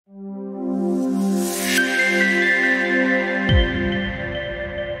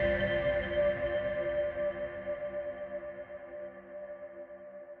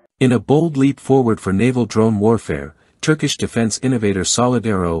In a bold leap forward for naval drone warfare, Turkish defense innovator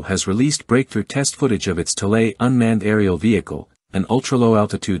SolidAERO has released breakthrough test footage of its TALAY unmanned aerial vehicle, an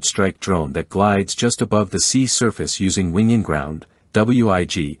ultra-low-altitude strike drone that glides just above the sea surface using wing-in-ground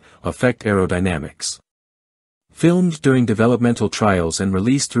 (WIG) effect aerodynamics. Filmed during developmental trials and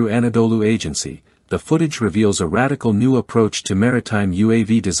released through Anadolu Agency, the footage reveals a radical new approach to maritime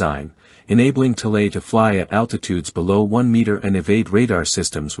UAV design, enabling TALAY to fly at altitudes below 1 meter and evade radar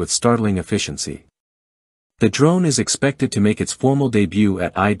systems with startling efficiency. The drone is expected to make its formal debut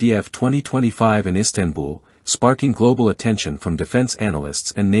at IDF 2025 in Istanbul, sparking global attention from defense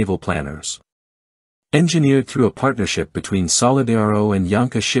analysts and naval planners. Engineered through a partnership between SolidAERO and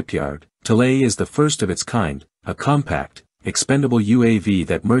Yanka Shipyard, TALAY is the first of its kind, a compact, expendable UAV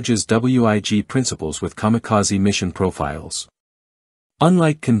that merges WIG principles with kamikaze mission profiles.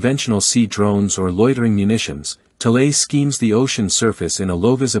 Unlike conventional sea drones or loitering munitions, TALAY schemes the ocean surface in a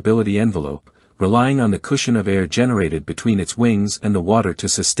low-visibility envelope, relying on the cushion of air generated between its wings and the water to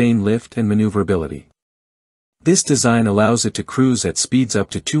sustain lift and maneuverability. This design allows it to cruise at speeds up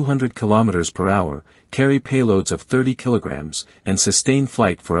to 200 km per hour, carry payloads of 30 kg, and sustain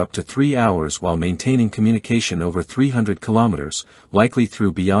flight for up to 3 hours while maintaining communication over 300 km, likely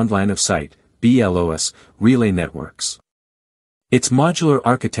through beyond line of sight (BLOS) relay networks. Its modular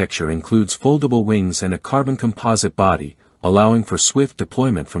architecture includes foldable wings and a carbon composite body, allowing for swift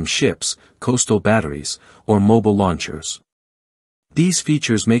deployment from ships, coastal batteries, or mobile launchers. These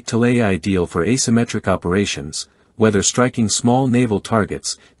features make TALAY ideal for asymmetric operations, whether striking small naval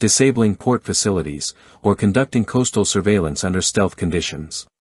targets, disabling port facilities, or conducting coastal surveillance under stealth conditions.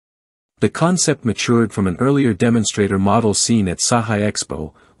 The concept matured from an earlier demonstrator model seen at Sahay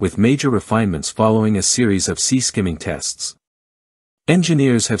Expo, with major refinements following a series of sea-skimming tests.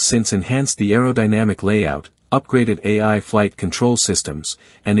 Engineers have since enhanced the aerodynamic layout, upgraded AI flight control systems,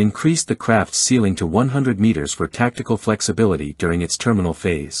 and increased the craft's ceiling to 100 meters for tactical flexibility during its terminal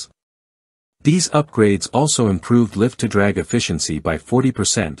phase. These upgrades also improved lift-to-drag efficiency by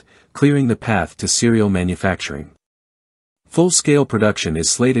 40%, clearing the path to serial manufacturing. Full-scale production is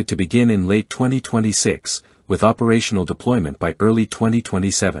slated to begin in late 2026, with operational deployment by early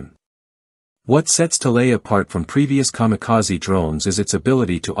 2027. What sets TALAY apart from previous kamikaze drones is its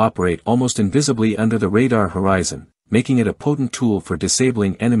ability to operate almost invisibly under the radar horizon, making it a potent tool for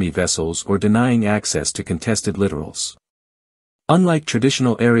disabling enemy vessels or denying access to contested littorals. Unlike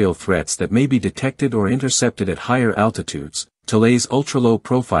traditional aerial threats that may be detected or intercepted at higher altitudes, TALAY's ultra-low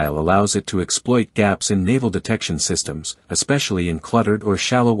profile allows it to exploit gaps in naval detection systems, especially in cluttered or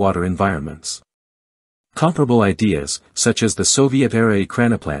shallow water environments. Comparable ideas, such as the Soviet-era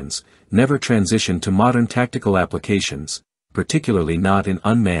ekranoplans, never transitioned to modern tactical applications, particularly not in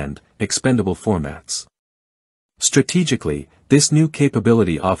unmanned, expendable formats. Strategically, this new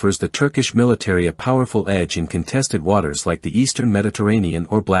capability offers the Turkish military a powerful edge in contested waters like the Eastern Mediterranean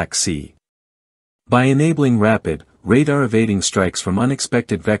or Black Sea. By enabling rapid, radar-evading strikes from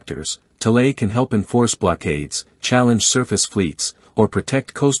unexpected vectors, TALAY can help enforce blockades, challenge surface fleets, or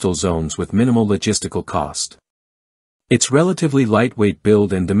protect coastal zones with minimal logistical cost. Its relatively lightweight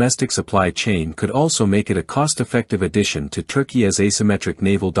build and domestic supply chain could also make it a cost-effective addition to Turkey's asymmetric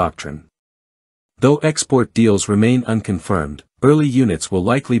naval doctrine. Though export deals remain unconfirmed, early units will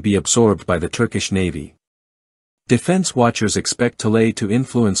likely be absorbed by the Turkish Navy. Defense watchers expect TALAY to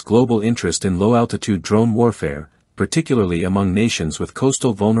influence global interest in low-altitude drone warfare, particularly among nations with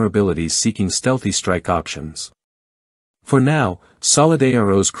coastal vulnerabilities seeking stealthy strike options. For now,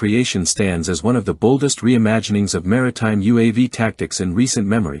 SolidAERO's creation stands as one of the boldest reimaginings of maritime UAV tactics in recent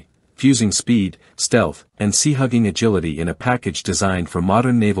memory, fusing speed, stealth, and sea-hugging agility in a package designed for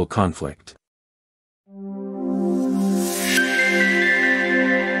modern naval conflict.